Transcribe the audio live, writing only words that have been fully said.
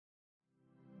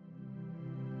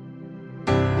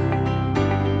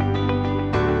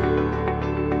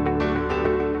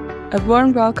A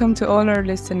warm welcome to all our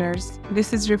listeners.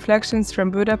 This is Reflections from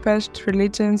Budapest,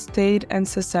 Religion, State and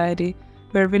Society,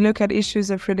 where we look at issues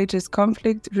of religious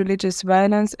conflict, religious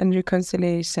violence and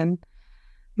reconciliation.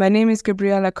 My name is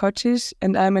Gabriela Kocsis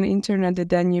and I'm an intern at the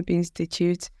Danube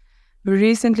Institute. We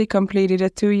recently completed a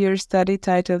 2-year study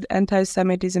titled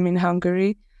Anti-Semitism in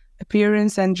Hungary,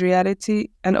 Appearance and Reality,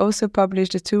 and also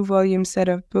published a 2-volume set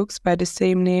of books by the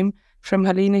same name from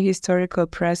Haline Historical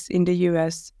Press in the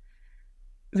US.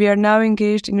 We are now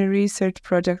engaged in a research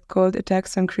project called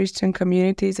Attacks on Christian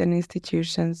Communities and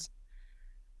Institutions.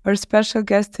 Our special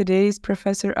guest today is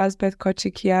Professor Asbed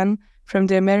Kotchikian from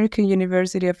the American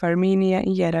University of Armenia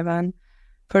in Yerevan.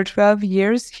 For 12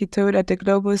 years, he taught at the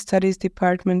Global Studies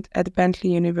Department at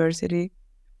Bentley University.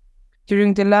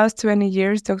 During the last 20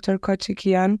 years, Dr.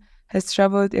 Kotchikian has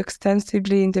traveled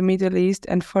extensively in the Middle East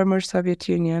and former Soviet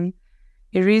Union.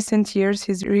 In recent years,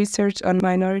 his research on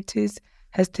minorities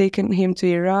has taken him to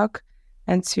Iraq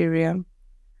and Syria.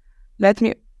 Let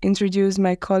me introduce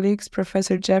my colleagues,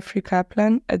 Professor Jeffrey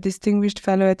Kaplan, a distinguished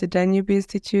fellow at the Danube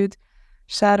Institute,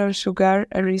 Sharon Sugar,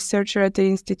 a researcher at the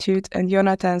Institute, and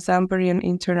Jonathan Zambori, an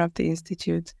intern of the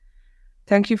Institute.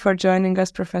 Thank you for joining us,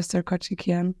 Professor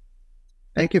Kotchikian.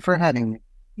 Thank you for having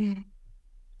me.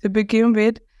 To begin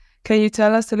with, can you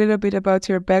tell us a little bit about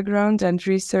your background and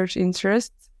research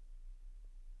interests?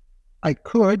 I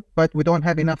could, but we don't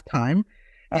have enough time.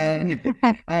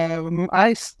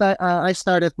 I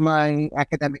started my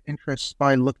academic interests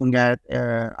by looking at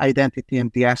identity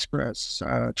and diasporas,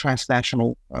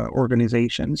 transnational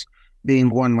organizations, being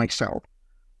one myself.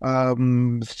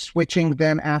 Switching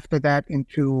then after that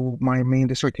into my main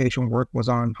dissertation work was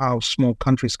on how small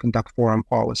countries conduct foreign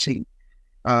policy.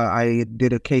 I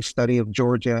did a case study of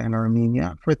Georgia and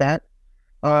Armenia for that.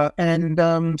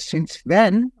 Since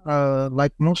then,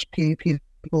 like most people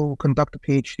who conduct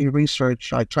PhD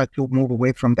research, I tried to move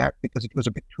away from that because it was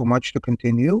a bit too much to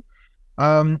continue.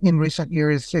 In recent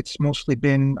years, it's mostly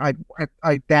been,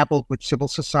 I dabbled with civil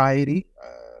society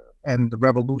and the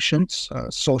revolutions,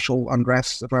 social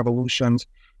unrest revolutions,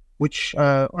 which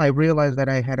I realized that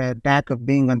I had a knack of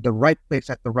being in the right place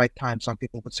at the right time. Some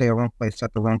people would say a wrong place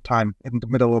at the wrong time, in the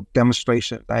middle of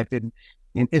demonstrations. I've been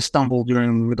in Istanbul during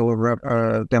the middle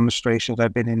of demonstrations.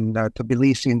 I've been in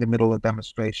Tbilisi in the middle of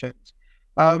demonstrations.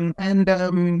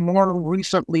 More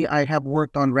recently, I have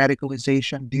worked on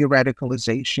radicalization,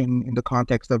 de-radicalization in the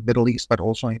context of Middle East, but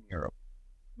also in Europe.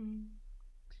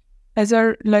 As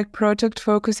our project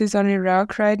focuses on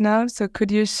Iraq right now, so could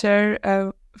you share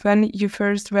when you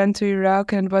first went to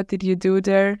Iraq and what did you do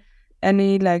there?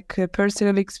 Any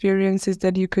personal experiences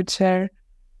that you could share?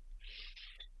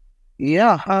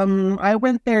 Yeah, I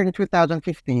went there in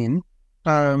 2015.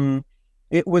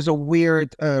 It was a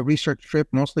weird research trip,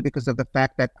 mostly because of the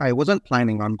fact that I wasn't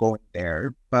planning on going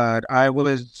there, but I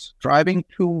was driving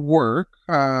to work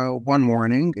one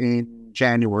morning in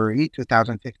January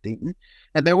 2015,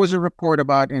 and there was a report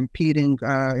about impending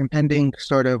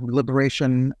sort of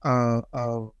liberation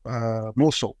of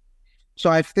Mosul. So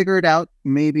I figured out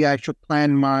maybe I should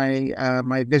plan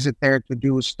my visit there to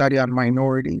do a study on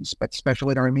minorities, but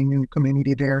especially the Armenian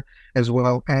community there, as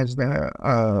well as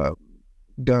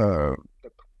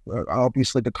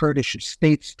obviously the Kurdish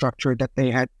state structure that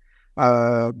they had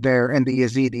there and the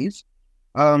Yazidis.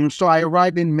 So I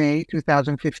arrived in May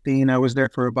 2015. I was there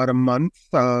for about a month,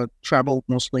 traveled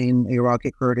mostly in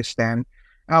Iraqi Kurdistan.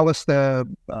 Alas,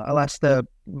 the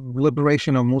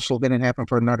liberation of Mosul didn't happen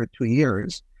for another 2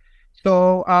 years.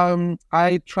 So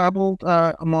I traveled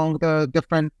among the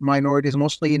different minorities,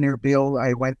 mostly in Erbil.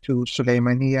 I went to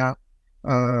Suleymaniye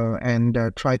and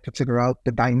tried to figure out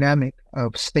the dynamic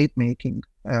of state making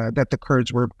that the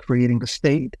Kurds were creating the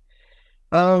state.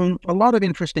 A lot of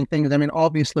interesting things. I mean,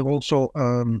 obviously also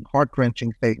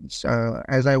heart-wrenching things.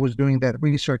 As I was doing that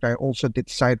research, I also did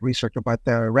side research about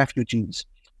the refugees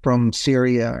from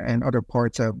Syria and other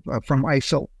parts from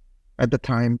ISIL at the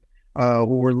time,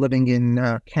 who were living in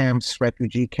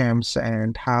refugee camps,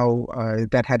 and how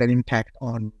that had an impact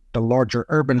on the larger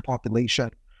urban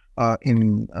population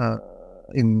in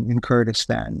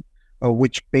Kurdistan,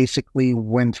 which basically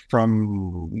went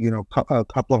from a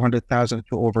couple of 100,000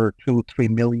 to over 2-3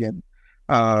 million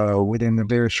within a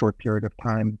very short period of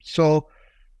time. So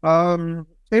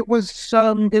it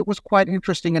was quite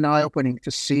interesting and eye-opening to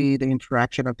see the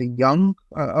interaction of the young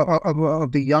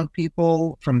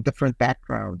people from different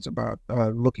backgrounds about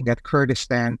looking at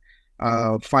Kurdistan,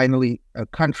 finally a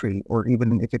country, or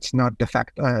even if it's not de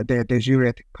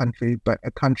jure country, but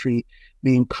a country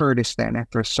being Kurdistan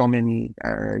after so many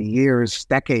years,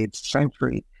 decades,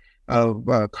 century of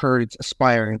Kurds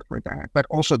aspiring for that. But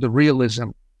also the realism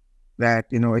that,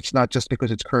 it's not just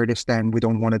because it's Kurdistan, we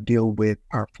don't want to deal with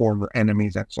our former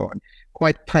enemies and so on.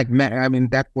 Quite pragmatic. I mean,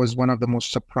 that was one of the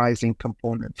most surprising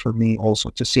components for me also,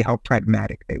 to see how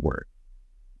pragmatic they were.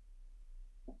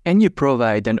 Can you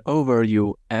provide an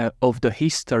overview of the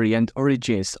history and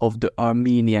origins of the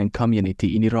Armenian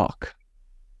community in Iraq?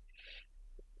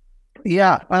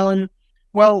 Yeah,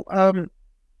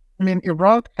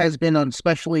 Iraq has been on,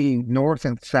 especially north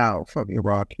and south of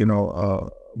Iraq,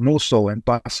 Mosul and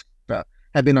Basra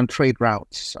have been on trade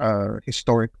routes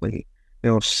historically,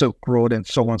 Silk Road and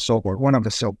so on and so forth. One of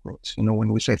the Silk Roads,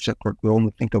 when we say Silk Road, we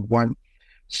only think of one.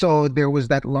 So there was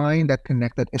that line that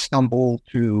connected Istanbul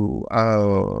to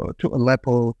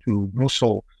Aleppo to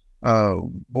Mosul.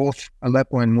 Both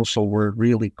Aleppo and Mosul were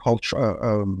really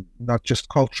not just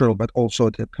cultural, but also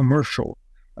the commercial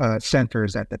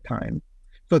centers at the time.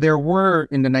 So there were,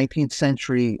 in the 19th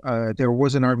century, there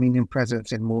was an Armenian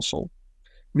presence in Mosul.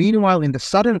 Meanwhile, in the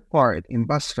southern part, in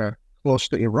Basra, close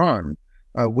to Iran,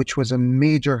 which was a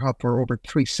major hub for over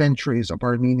 3 centuries of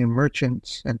Armenian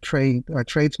merchants and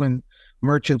tradesmen,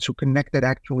 merchants who connected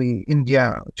actually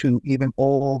India to even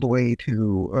all the way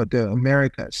to the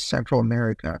Americas, Central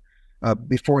America,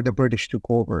 before the British took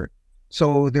over.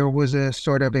 So there was a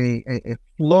sort of a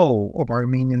flow of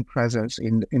Armenian presence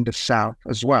in the south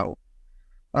as well.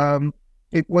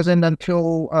 It wasn't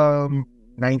until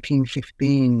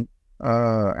 1915,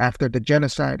 after the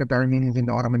genocide of the Armenians in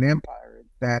the Ottoman Empire,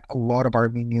 that a lot of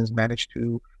Armenians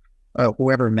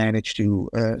whoever managed to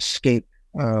escape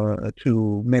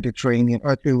to Mediterranean,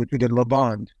 or to the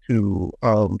Levant, to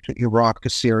Iraq, to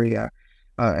Syria,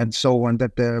 and so on,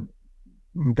 that the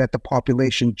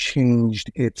population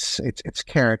changed its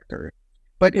character.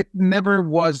 But it never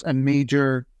was a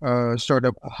major sort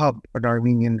of hub, an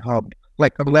Armenian hub,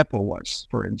 like Aleppo was,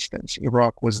 for instance.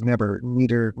 Iraq was never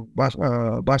neither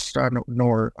Basra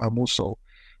nor Mosul,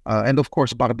 and of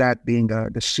course Baghdad being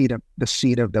the seat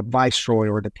of the viceroy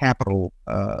or the capital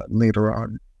later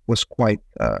on, was quite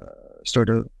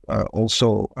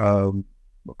also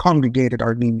congregated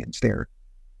Armenians there.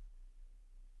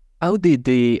 How did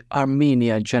the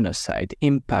Armenian genocide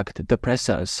impact the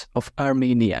presence of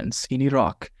Armenians in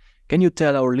Iraq? Can you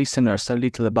tell our listeners a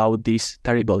little about this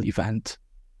terrible event?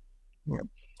 Yeah.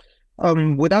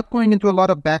 Without going into a lot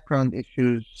of background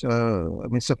issues,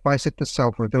 suffice it to say,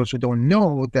 for those who don't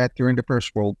know, that during the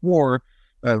First World War,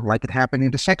 like it happened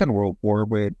in the Second World War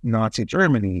with Nazi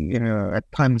Germany,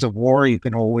 at times of war, you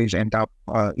can always end up,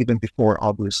 even before,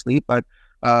 obviously, but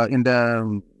in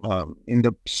the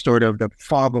sort of the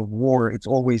fog of war, it's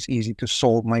always easy to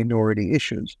solve minority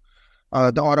issues.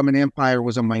 The Ottoman Empire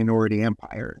was a minority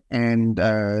empire, and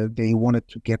they wanted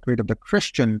to get rid of the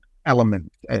Christian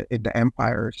element in the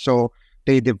empire. So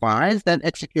they devised and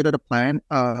executed a plan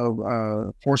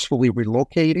of forcefully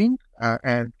relocating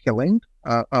and killing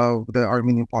of the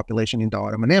Armenian population in the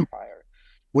Ottoman Empire,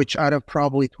 which out of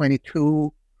probably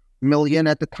 22 million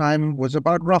at the time was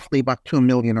roughly about 2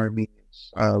 million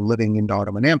Armenians living in the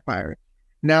Ottoman Empire.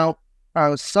 Now,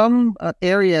 some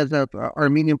areas of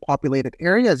Armenian populated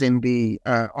areas in the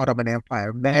Ottoman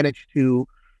Empire managed to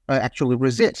actually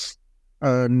resist.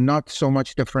 Not so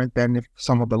much different than, if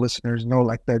some of the listeners know,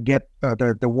 like the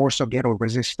Warsaw Ghetto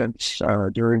resistance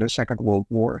during the Second World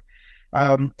War.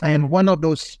 And one of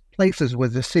those places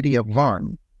was the city of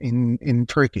Van in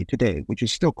Turkey today, which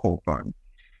is still called Van.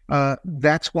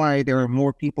 That's why there are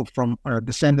more people from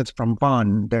descendants from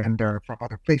Van than there are from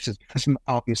other places, because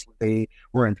obviously they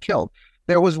weren't killed.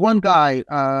 There was one guy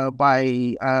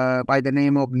by the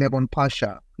name of Nevon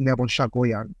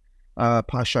Shagoyan.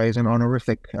 Pasha is an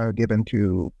honorific given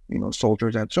to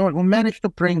soldiers and so on, who managed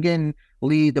to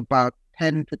lead about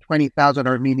 10 to 20,000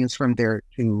 Armenians from there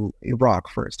to Iraq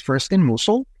first in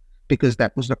Mosul, because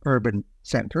that was the urban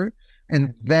center,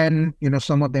 and then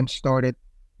some of them started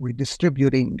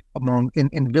redistributing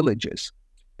in villages.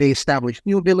 They established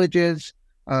new villages.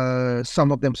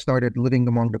 Some of them started living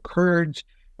among the Kurds.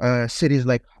 Villages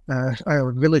like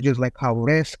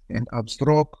Havresk and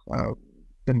Abzdrok.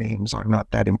 The names are not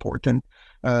that important.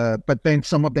 But then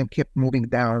some of them kept moving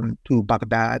down to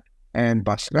Baghdad and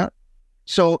Basra.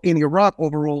 So in Iraq,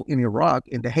 in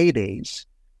the heydays,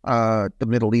 the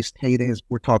Middle East heydays,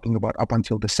 we're talking about up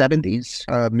until the 70s,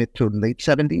 mid to late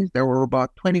 70s, there were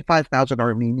about 25,000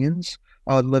 Armenians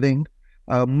living,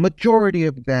 majority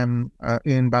of them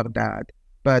in Baghdad,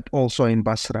 but also in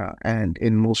Basra and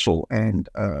in Mosul and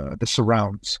the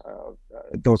surrounds,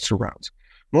 those surrounds.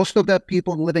 Most of the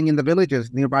people living in the villages,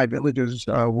 nearby villages,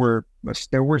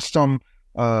 there were some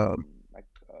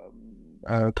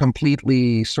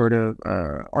completely sort of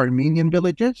Armenian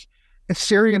villages,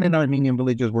 Assyrian and Armenian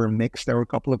villages were mixed. There were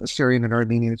a couple of Assyrian and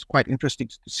Armenian. It's quite interesting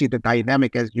to see the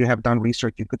dynamic. As you have done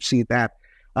research, you could see that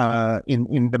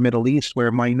in the Middle East,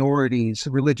 where minorities,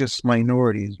 religious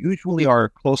minorities, usually are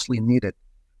closely knitted,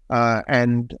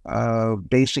 and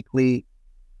basically,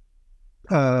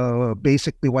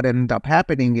 what ended up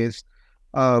happening is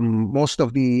most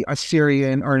of the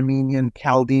Assyrian, Armenian,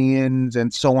 Chaldeans,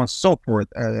 and so on and so forth,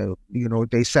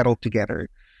 they settled together.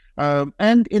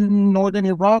 And in northern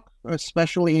Iraq,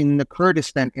 especially in the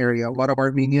Kurdistan area, a lot of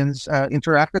Armenians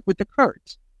interacted with the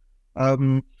Kurds.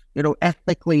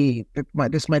 Ethnically,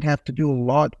 this might have to do a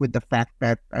lot with the fact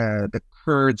that the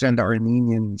Kurds and the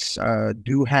Armenians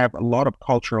do have a lot of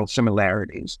cultural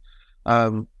similarities.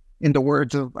 In the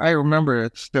words of, I remember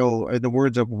it's still the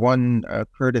words of one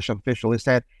Kurdish official, is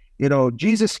that,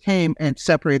 Jesus came and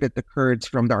separated the Kurds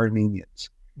from the Armenians,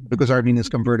 because Armenians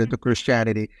converted to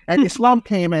Christianity, and Islam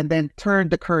came and then turned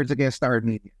the Kurds against the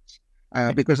Armenians,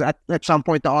 because at some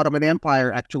point the Ottoman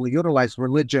Empire actually utilized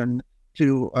religion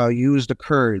to use the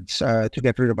Kurds to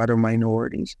get rid of other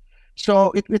minorities.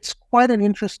 So it's quite an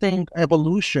interesting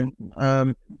evolution,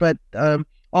 but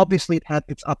obviously it had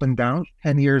its up and downs.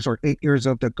 10 years or 8 years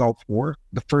of the Gulf War,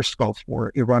 the first Gulf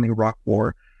War, Iran-Iraq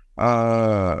War.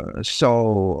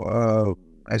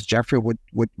 As Jeffrey would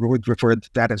refer to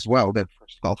that as well, the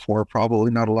first Gulf War,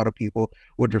 probably not a lot of people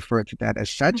would refer to that as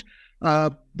such.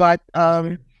 But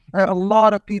a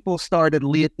lot of people started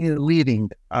leaving,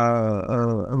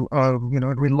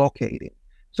 relocating.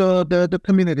 So the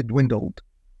community dwindled.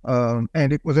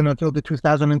 And it wasn't until the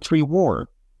 2003 war,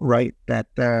 right, that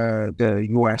the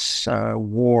U.S.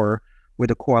 war with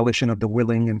a coalition of the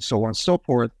willing and so on and so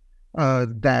forth,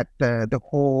 that the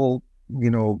whole,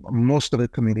 most of the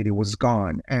community was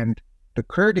gone. And the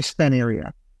Kurdistan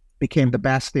area became the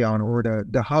bastion, or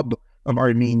the hub of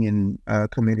Armenian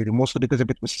community, mostly because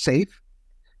it was safe,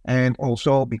 and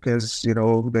also because,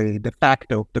 the de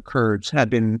facto, the Kurds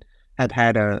had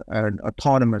had an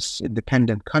autonomous,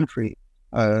 independent country,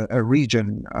 a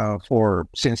region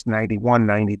since 91,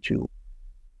 92.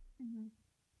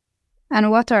 And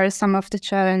what are some of the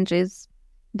challenges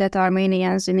that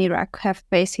Armenians in Iraq have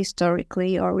faced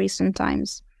historically or recent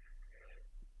times?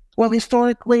 Well,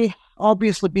 historically,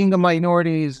 obviously, being a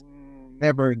minority is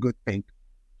never a good thing.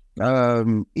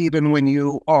 Even when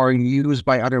you are used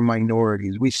by other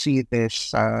minorities. We see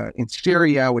this in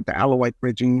Syria with the Alawite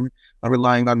regime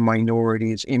relying on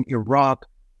minorities. In Iraq,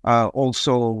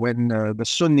 also when the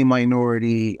Sunni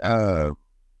minority,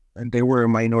 and they were a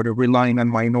minority, relying on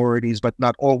minorities, but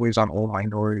not always on all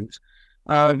minorities.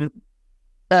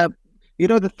 The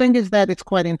thing is that it's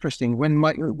quite interesting when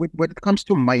it comes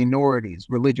to minorities,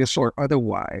 religious or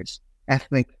otherwise,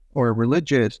 ethnic or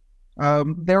religious,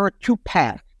 there are two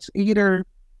paths: either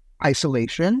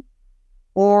isolation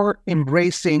or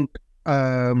embracing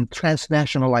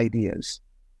transnational ideas.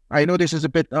 I know this is a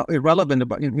bit irrelevant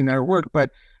in our work,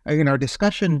 but in our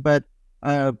discussion, but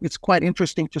it's quite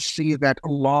interesting to see that a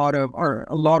lot of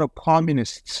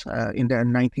communists in the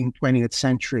 19th, 20th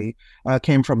century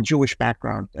came from Jewish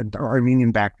background and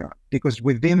Armenian background, because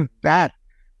within that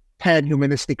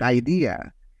pan-humanistic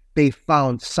idea, they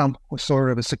found some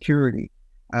sort of a security,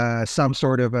 some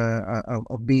sort of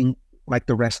being like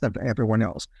the rest of everyone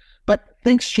else. But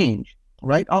things change,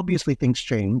 right? Obviously, things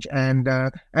change, and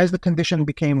as the condition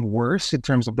became worse in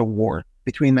terms of the war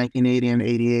between 1980 and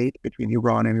 88 between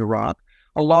Iran and Iraq,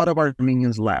 a lot of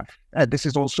Armenians left. This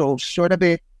is also sort of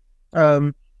a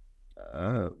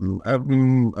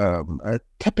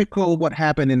typical what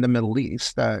happened in the Middle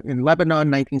East. In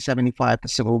Lebanon, 1975, the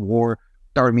civil war,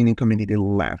 the Armenian community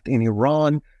left. In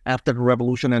Iran, after the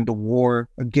revolution and the war,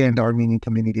 again, the Armenian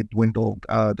community dwindled.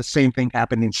 The same thing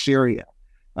happened in Syria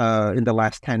in the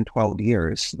last 10, 12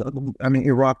 years.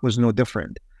 Iraq was no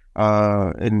different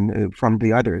from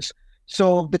the others.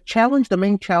 So the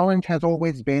main challenge has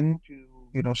always been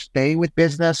to stay with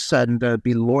business and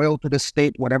be loyal to the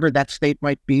state, whatever that state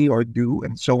might be or do,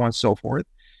 and so on and so forth.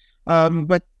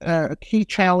 But a key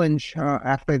challenge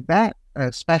after that,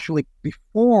 especially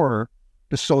before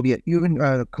the Soviet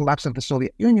Union, collapse of the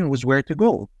Soviet Union, was where to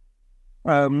go.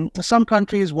 Some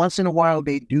countries, once in a while,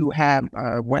 they do have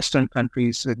Western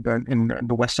countries in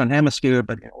the Western Hemisphere,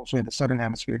 but also in the Southern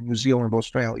Hemisphere, New Zealand,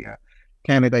 Australia,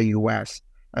 Canada, US.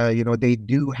 They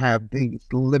do have these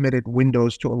limited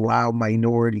windows to allow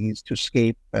minorities to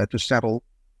escape, to settle.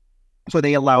 So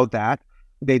they allowed that.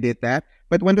 They did that.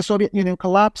 But when the Soviet Union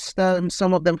collapsed,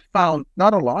 some of them found,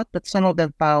 not a lot, but some of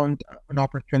them found an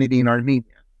opportunity in Armenia,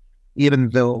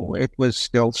 even though it was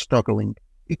still struggling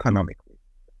economically.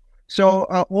 So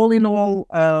all in all,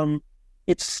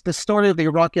 it's the story of the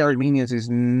Iraqi Armenians is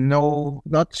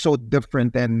not so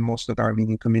different than most of the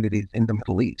Armenian communities in the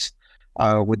Middle East,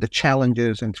 with the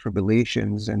challenges and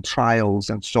tribulations and trials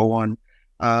and so on.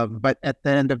 But at the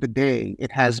end of the day,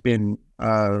 it has been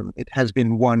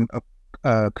one of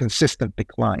consistent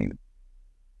decline.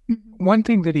 One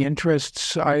thing that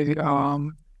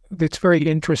that's very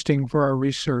interesting for our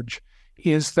research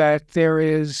is that there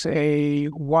is a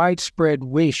widespread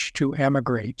wish to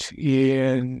emigrate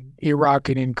in Iraq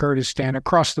and in Kurdistan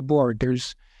across the board.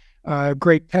 There's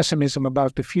great pessimism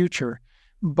about the future.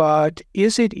 But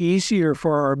is it easier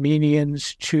for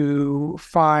Armenians to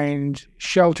find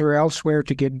shelter elsewhere,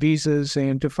 to get visas,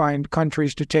 and to find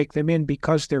countries to take them in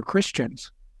because they're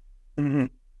Christians? Mm-hmm.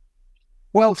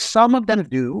 Well, some of them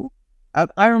do.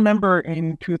 I remember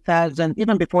in 2000,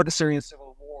 even before the Syrian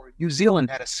civil war, New Zealand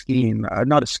had a scheme,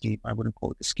 not a scheme, I wouldn't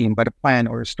call it a scheme, but a plan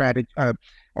or a strategy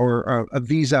or a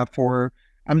visa for,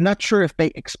 I'm not sure if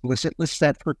they explicitly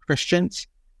said for Christians,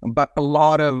 but a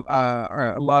lot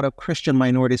of Christian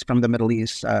minorities from the Middle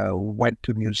East went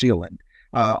to New Zealand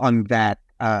on that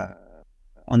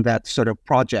sort of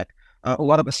project. A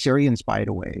lot of Assyrians, by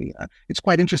the way. It's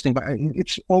quite interesting, but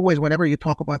it's always, whenever you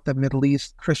talk about the Middle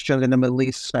East, Christians in the Middle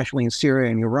East, especially in Syria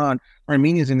and Iran,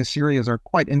 Armenians and Assyrians are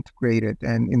quite integrated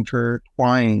and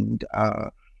intertwined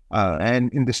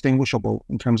and indistinguishable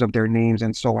in terms of their names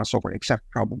and so on and so forth, except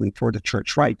probably for the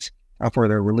church rites, for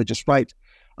their religious rites.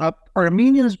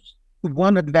 Armenians,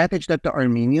 one advantage that the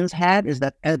Armenians had is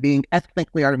that being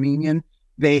ethnically Armenian,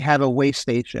 they have a way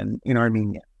station in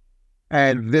Armenia.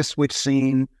 And this we've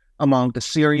seen among the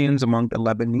Syrians, among the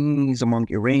Lebanese, among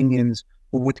Iranians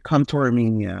who would come to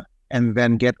Armenia and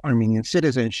then get Armenian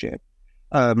citizenship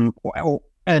and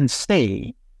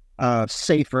stay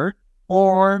safer,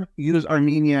 or use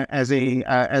Armenia as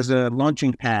a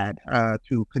launching pad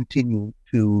to continue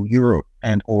to Europe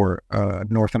and or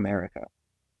North America.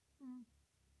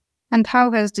 And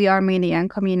how has the Armenian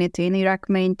community in Iraq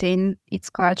maintained its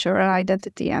cultural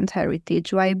identity and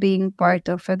heritage while being part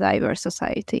of a diverse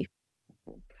society?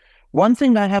 One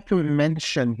thing I have to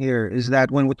mention here is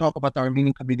that when we talk about the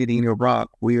Armenian community in Iraq,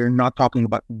 we are not talking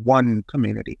about one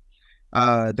community.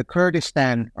 The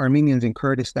Kurdistan, Armenians in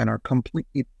Kurdistan are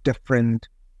completely different,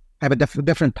 have a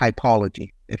different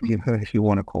typology, if you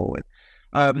want to call it.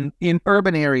 In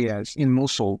urban areas, in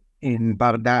Mosul, in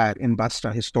Baghdad, in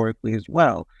Basra historically as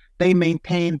well, they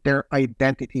maintained their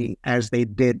identity as they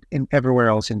did in everywhere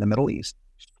else in the Middle East.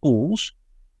 Schools,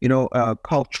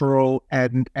 cultural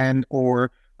and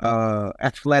or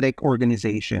athletic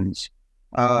organizations,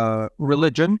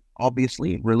 religion,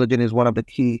 obviously. Religion is one of the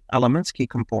key elements, key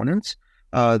components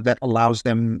that allows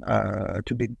them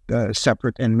to be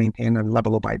separate and maintain a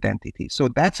level of identity. So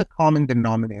that's a common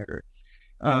denominator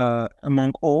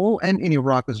among all, and in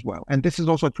Iraq as well. And this is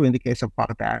also true in the case of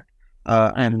Baghdad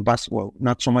and Basra. Well,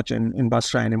 not so much in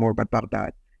Basra anymore, but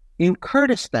Baghdad. In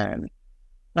Kurdistan,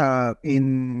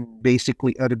 in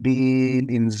basically Erbil,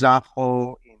 in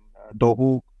Zakho, in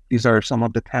Dohuk, these are some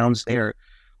of the towns there.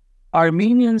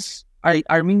 Armenian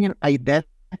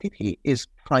identity is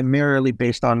primarily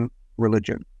based on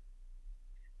religion.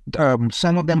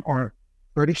 Some of them are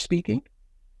Kurdish speaking.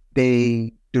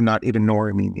 They do not even know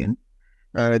Armenian.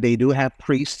 They do have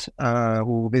priests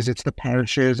who visits the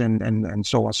parishes and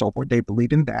so on and so forth. They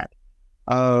believe in that.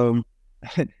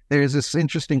 There's this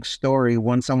interesting story.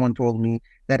 Once someone told me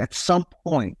that at some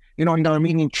point, in the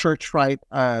Armenian church rite,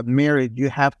 marriage, you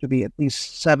have to be at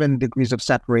least 7 degrees of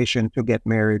separation to get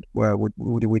married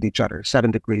with each other.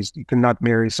 7 degrees. You cannot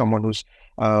marry someone who's,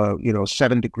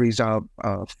 7 degrees of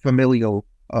familial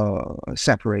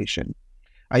separation.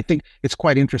 I think it's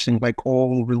quite interesting. Like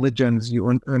all religions,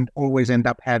 you always end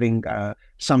up having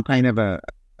some kind of a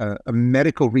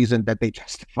medical reason that they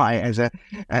justify as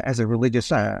a religious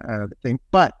thing.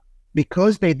 But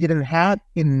because they didn't have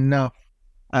enough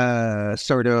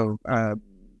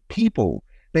people,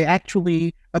 they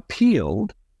actually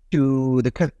appealed to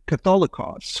the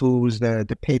Catholicos, who's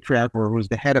the patriarch or who's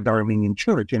the head of the Armenian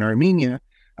church in Armenia,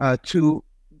 to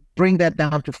bring that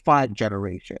down to 5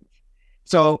 generations.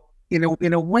 So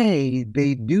in a way,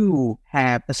 they do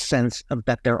have a sense of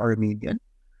that they're Armenian.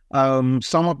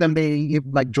 Some of them, they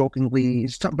like jokingly,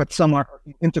 but some are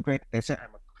integrated. They say,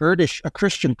 I'm a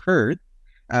Christian Kurd,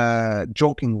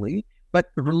 jokingly.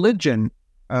 But religion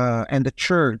and the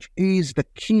church is the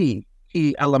key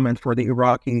element for the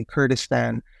Iraqi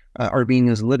Kurdistan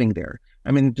Armenians living there.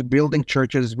 I mean, building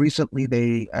churches. Recently,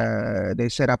 they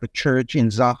set up a church in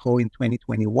Zakho in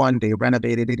 2021. They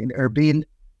renovated it in Erbil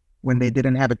when they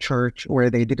didn't have a church,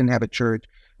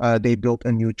 they built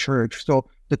a new church. So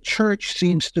the church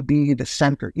seems to be the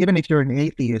center. Even if you're an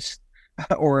atheist,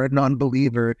 or a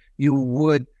non-believer, you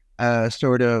would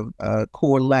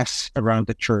coalesce around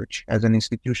the church as an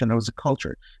institution, as a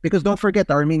culture. Because don't forget,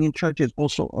 the Armenian church is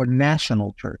also a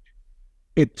national church.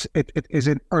 It is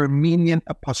an Armenian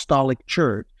apostolic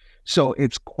church. So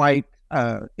it's quite,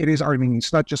 it is Armenian.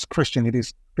 It's not just Christian, it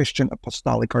is Christian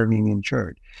apostolic Armenian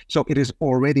church. So it is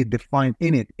already defined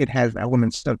in it. It has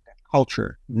elements of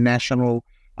culture, national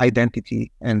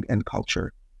identity, and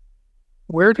culture.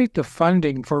 Where did the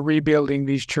funding for rebuilding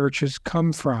these churches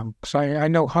come from? Because I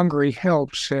know Hungary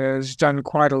Helps has done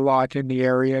quite a lot in the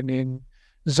area and in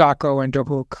Zako and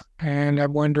Dohuk. And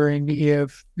I'm wondering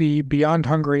if beyond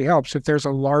Hungary Helps, if there's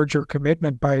a larger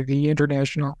commitment by the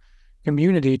international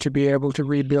community to be able to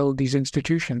rebuild these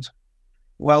institutions.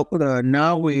 Well,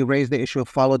 now we raise the issue of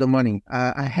follow the money.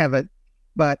 I haven't,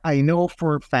 but I know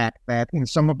for a fact that in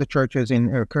some of the churches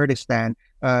in Kurdistan,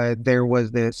 there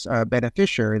was this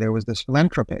beneficiary, there was this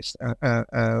philanthropist,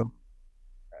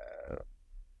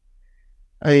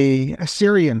 a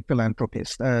Syrian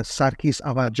philanthropist, Sarkis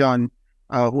Avajan,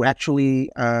 who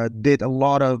actually did a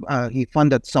lot of, he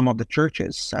funded some of the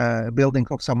churches, building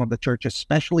of some of the churches,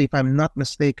 especially, if I'm not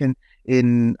mistaken,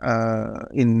 in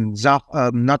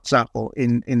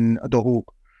Dohuk.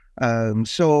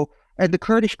 So, and the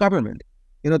Kurdish government,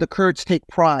 the Kurds take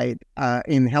pride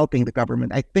in helping the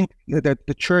government. I think that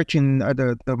the church in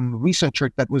the recent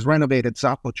church that was renovated,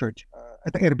 Zako Church,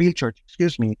 Erbil Church,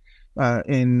 excuse me,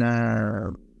 in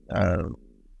the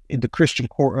Christian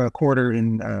quarter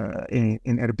in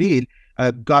Erbil,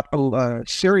 got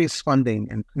serious funding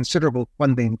and considerable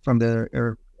funding from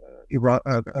the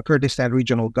Kurdistan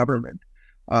regional government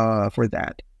for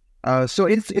that. So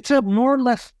it's a more or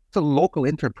less a local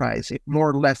enterprise, more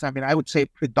or less. I mean, I would say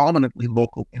predominantly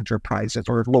local enterprises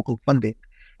or local funding,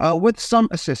 with some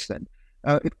assistance.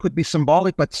 It could be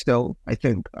symbolic, but still, I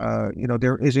think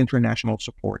there is international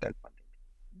support and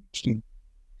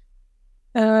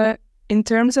funding. In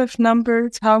terms of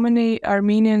numbers, how many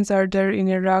Armenians are there in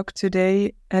Iraq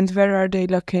today, and where are they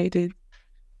located?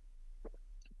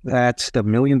 That's the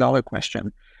million-dollar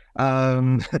question.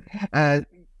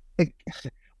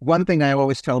 One thing I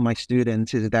always tell my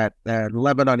students is that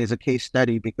Lebanon is a case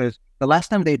study, because the last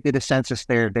time they did a census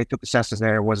there, they took a census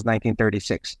there, was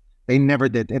 1936. They never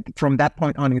did it. From that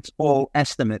point on, it's all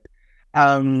estimate.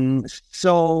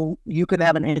 So you could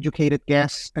have an educated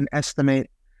guess, an estimate.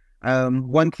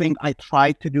 One thing I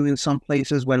try to do in some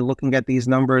places when looking at these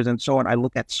numbers and so on, I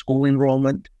look at school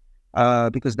enrollment,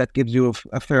 because that gives you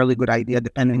a fairly good idea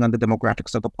depending on the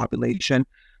demographics of the population.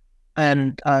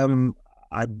 And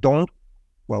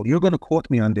well, you're going to quote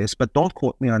me on this, but don't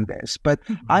quote me on this. But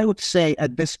I would say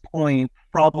at this point,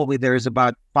 probably there's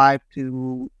about 5,000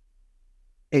 to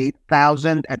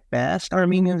 8,000 at best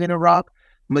Armenians in Iraq,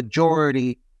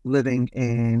 majority living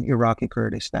in Iraqi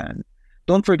Kurdistan.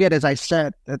 Don't forget, as I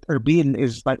said, that Erbil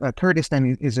is like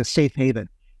Kurdistan is a safe haven.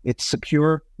 It's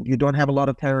secure. You don't have a lot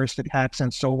of terrorist attacks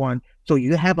and so on. So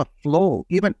you have a flow,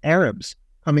 even Arabs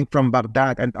coming from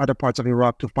Baghdad and other parts of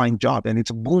Iraq to find jobs, and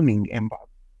it's booming.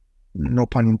 No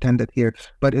pun intended here,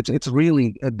 but it's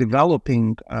really a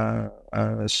developing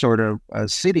sort of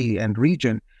city and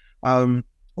region.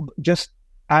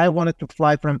 I wanted to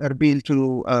fly from Erbil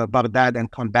to Baghdad and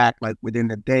come back like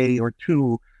within a day or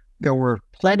two. There were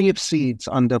plenty of seats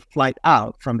on the flight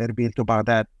out from Erbil to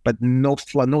Baghdad, but no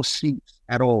seats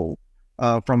at all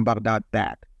from Baghdad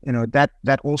back.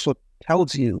 That also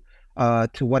tells you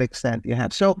to what extent you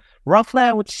have. So roughly,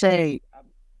 I would say,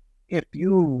 if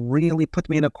you really put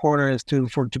me in a corner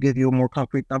to give you a more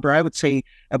concrete number, I would say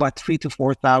about 3,000 to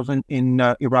 4,000 in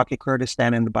Iraqi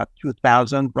Kurdistan and about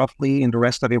 2,000 roughly in the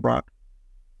rest of Iraq.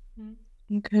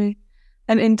 Okay.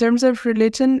 And in terms of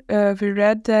religion, we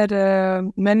read that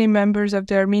many members of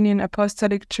the Armenian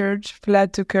Apostolic Church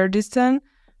fled to Kurdistan,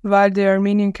 while the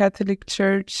Armenian Catholic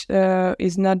Church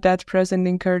is not that present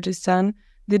in Kurdistan.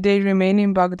 Did they remain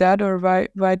in Baghdad, or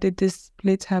why did this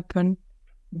split happen?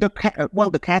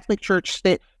 The Catholic Church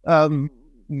state,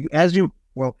 as you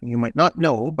might not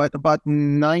know, but about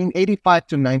 85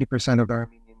 to 90% of the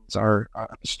Armenians are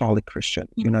apostolic Christians.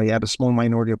 You have a small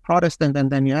minority of Protestant, and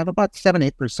then you have about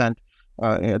 7-8%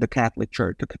 the Catholic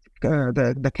Church.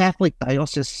 The Catholic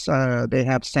diocese, they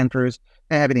have centers.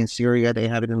 They have it in Syria, they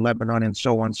have it in Lebanon, and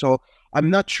so on. So I'm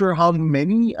not sure how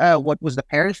many, what was the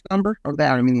parish number of the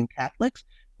Armenian Catholics,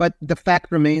 but the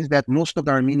fact remains that most of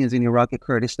the Armenians in Iraqi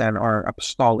Kurdistan are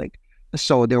apostolic.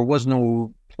 So there was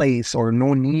no place or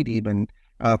no need even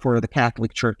for the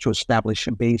Catholic Church to establish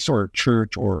a base or a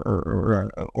church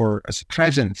or a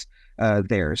presence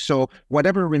there. So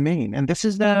whatever remained, and this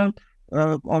is the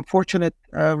unfortunate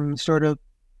sort of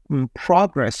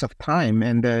progress of time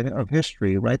and of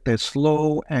history, right? The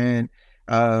slow and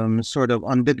sort of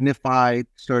undignified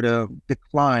sort of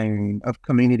decline of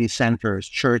community centers,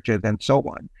 churches, and so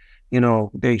on.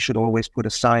 They should always put a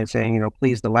sign saying,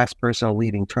 please, the last person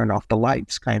leaving, turn off the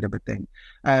lights, kind of a thing.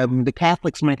 The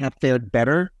Catholics might have fared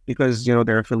better because,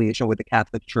 their affiliation with the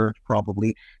Catholic Church,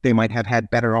 probably they might have had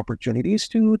better opportunities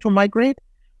to migrate.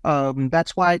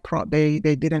 That's why they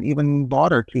didn't even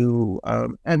bother to,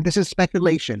 and this is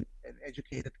speculation, an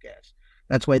educated guess.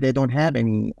 That's why they don't have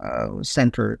any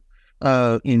center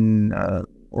in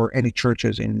or any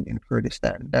churches in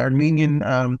Kurdistan. The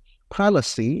Armenian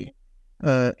policy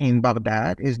in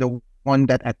Baghdad is the one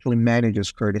that actually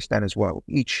manages Kurdistan as well.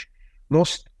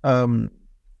 Most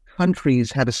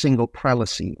countries have a single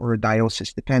prelacy or a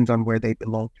diocese, depends on where they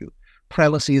belong to.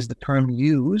 Prelacy is the term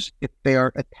used if they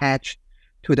are attached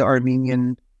to the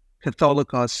Armenian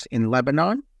Catholicos in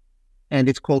Lebanon, and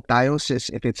it's called diocese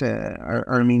if it's a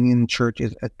Armenian church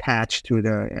is attached to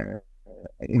the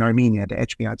in Armenia, the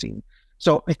Echmiadzin.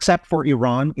 So, except for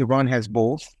Iran has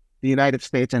both. The United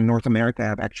States and North America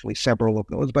have actually several of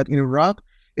those, but in Iraq,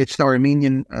 it's the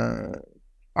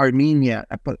Armenia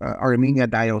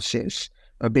diocese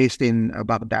based in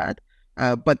Baghdad.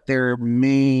 But their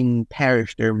main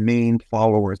parish, their main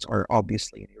followers are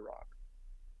obviously in Iraq.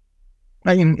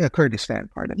 In Kurdistan,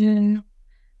 pardon. Yeah.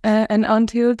 And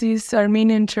until this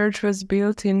Armenian church was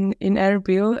built in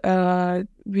Erbil,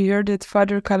 we heard that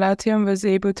Father Kalatian was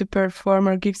able to perform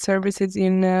or give services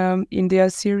in the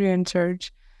Assyrian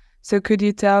church. So could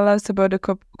you tell us about the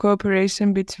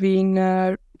cooperation between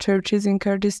churches in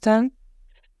Kurdistan?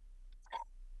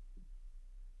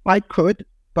 I could,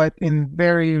 but in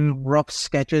very rough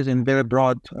sketches, in very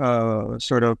broad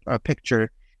sort of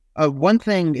picture. One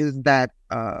thing is that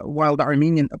while the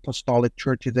Armenian Apostolic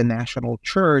Church is a national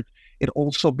church, it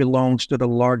also belongs to the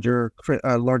larger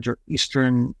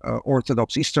Eastern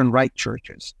Orthodox, Eastern Rite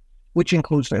churches, which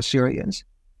includes the Assyrians,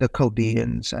 the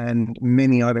Chaldeans, and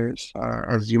many others,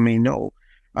 as you may know.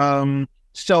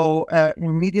 So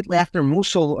immediately after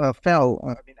Mosul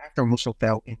fell,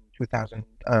 in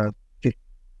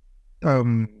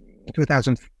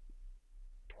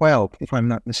 2012, if I'm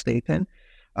not mistaken,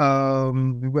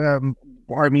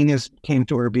 Armenians came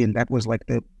to Erbil. That was like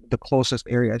the closest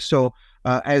area. So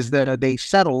as they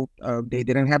settled, they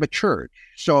didn't have a church.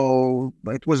 So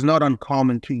it was not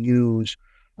uncommon to use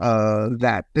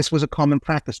that. This was a common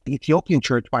practice. The Ethiopian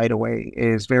church, by the way,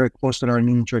 is very close to the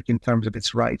Armenian church in terms of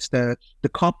its rites. The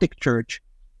Coptic church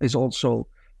is also,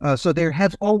 so there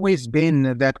has always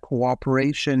been that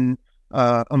cooperation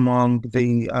among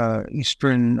the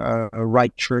Eastern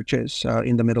Rite churches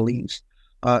in the Middle East.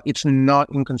 It's not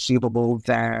inconceivable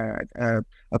that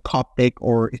a Coptic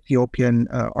or Ethiopian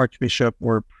archbishop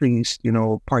or priest,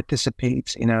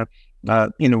 participates in a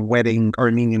wedding,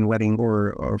 Armenian wedding,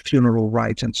 or funeral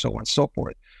rites, and so on and so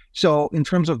forth. So, in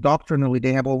terms of doctrinally,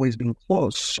 they have always been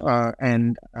close,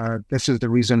 and this is the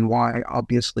reason why,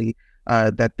 obviously,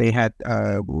 that they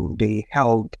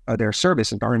held their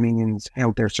services. The Armenians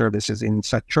held their services in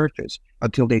such churches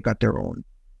until they got their own.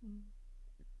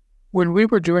 When we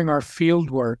were doing our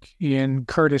field work in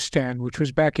Kurdistan, which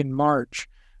was back in March,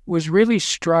 was really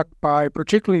struck by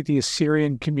particularly the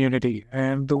Assyrian community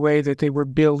and the way that they were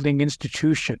building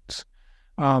institutions,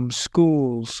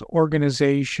 schools,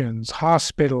 organizations,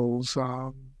 hospitals,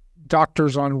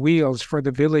 doctors on wheels for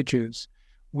the villages,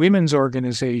 women's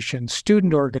organizations,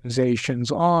 student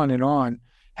organizations, on and on.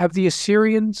 Have the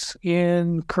Assyrians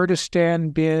in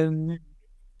Kurdistan been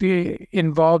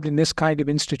involved in this kind of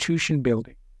institution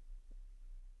building?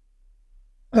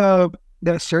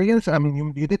 The Assyrians, I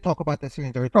mean, you did talk about the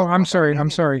Assyrians. Oh, I'm sorry.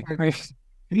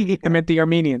 I meant the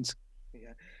Armenians. Yeah.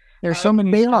 There's so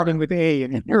many starting with A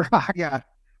in Iraq. Yeah.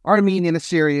 Armenian,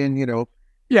 Assyrian,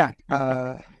 Yeah.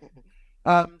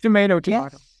 Tomato.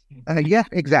 Yeah,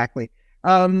 exactly.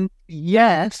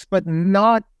 Yes, but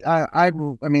not, I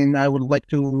would like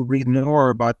to read more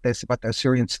about the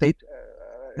Assyrian state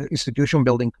institution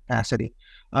building capacity.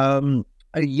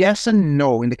 Yes and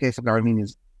no in the case of the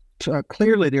Armenians.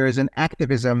 Clearly, there is an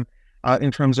activism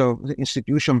in terms of the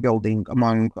institution building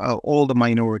among all the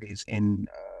minorities in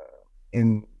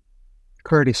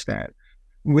Kurdistan.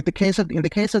 In the case of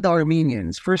the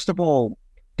Armenians, first of all,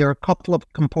 there are a couple of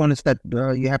components that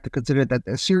you have to consider that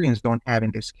the Assyrians don't have in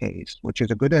this case, which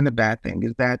is a good and a bad thing.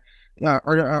 Is that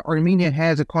Armenia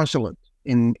has a consulate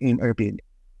in Erbil,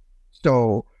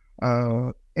 so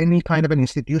any kind of an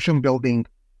institution building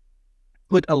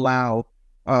would allow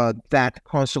that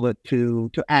consulate to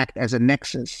act as a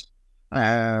nexus.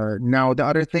 Now, the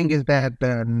other thing is that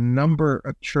the number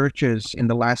of churches in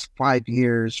the last 5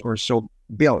 years or so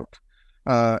built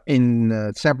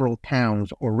in several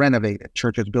towns or renovated,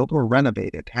 churches built or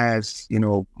renovated, has,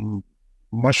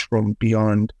 mushroomed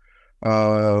beyond,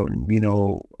 beyond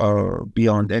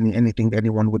anything that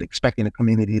anyone would expect in a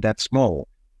community that small.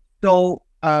 So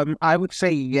I would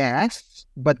say yes,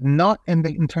 but not in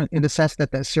the sense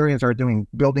that the Assyrians are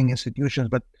building institutions,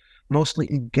 but mostly,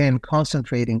 again,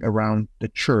 concentrating around the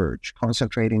church,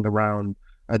 concentrating around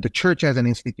the church as an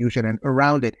institution, and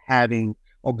around it having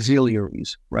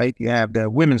auxiliaries, right? You have the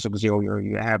women's auxiliary,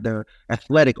 you have the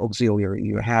athletic auxiliary,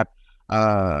 you have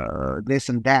this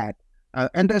and that.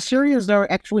 And the Assyrians are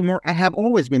actually have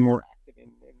always been more active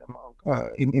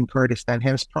in Kurdistan,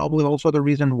 hence probably also the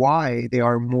reason why they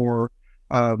are more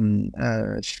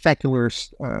secular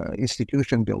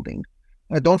institution building.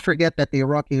 Don't forget that the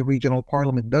Iraqi Regional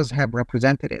Parliament does have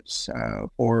representatives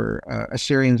for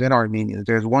Assyrians and Armenians.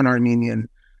 There's one Armenian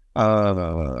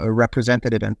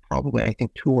representative and probably, I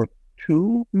think,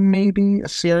 two maybe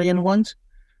Assyrian ones.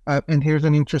 And here's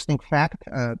an interesting fact.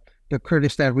 The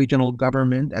Kurdistan regional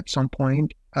government at some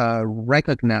point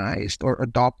recognized or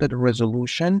adopted a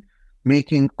resolution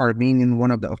making Armenian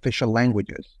one of the official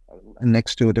languages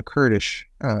next to the Kurdish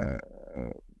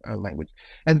language.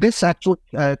 And this actually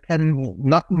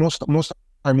not most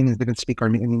Armenians didn't speak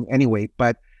Armenian anyway,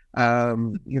 but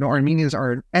Armenians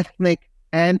are an ethnic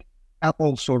and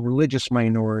also religious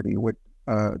minority with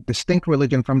distinct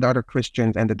religion from the other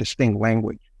Christians and a distinct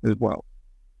language as well.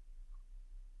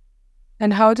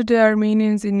 And how do the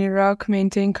Armenians in Iraq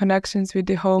maintain connections with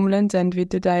the homeland and with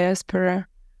the diaspora?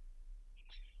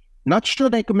 Not sure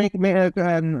they can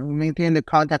maintain the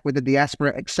contact with the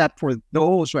diaspora, except for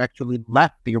those who actually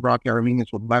left. The Iraqi Armenians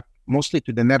who left mostly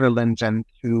to the Netherlands and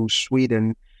to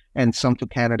Sweden, and some to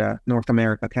Canada, North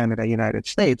America, Canada, United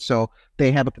States. So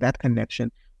they have that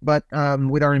connection. But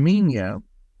with Armenia,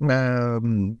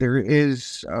 there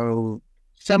is a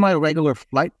semi-regular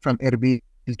flight from Erbil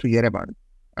to Yerevan.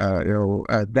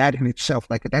 That in itself,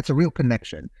 that's a real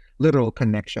connection, literal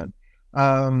connection.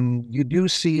 You do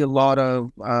see a lot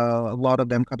of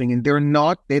them coming in.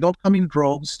 They don't come in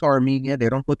droves to Armenia. They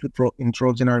don't go in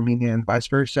droves in Armenia and vice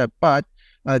versa. But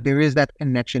there is that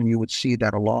connection. You would see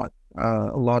that a lot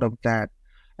of that.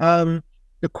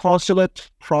 The consulate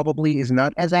probably is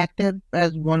not as active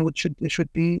as it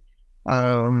should be.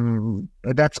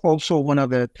 That's also one of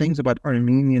the things about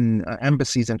Armenian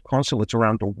embassies and consulates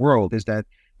around the world, is that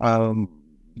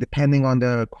depending on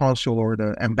the consul or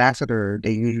the ambassador,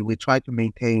 they usually try to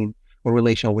maintain a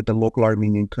relation with the local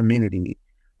Armenian community.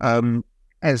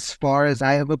 As far as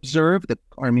I have observed, the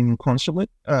Armenian consulate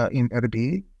in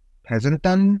Erbil hasn't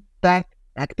done that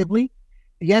actively.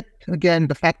 Yet, again,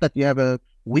 the fact that you have a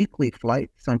weekly flight,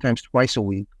 sometimes twice a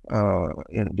week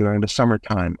during the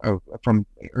summertime from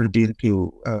Erbil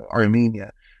to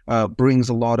Armenia, brings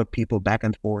a lot of people back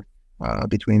and forth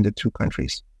between the two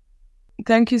countries.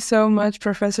 Thank you so much,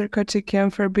 Professor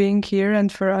Kotchikian, for being here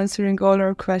and for answering all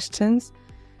our questions.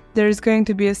 There is going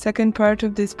to be a second part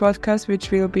of this podcast, which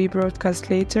will be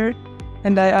broadcast later,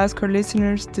 and I ask our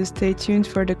listeners to stay tuned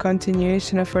for the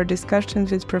continuation of our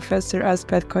discussions with Professor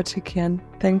Asbed Kotchikian.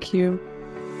 Thank you.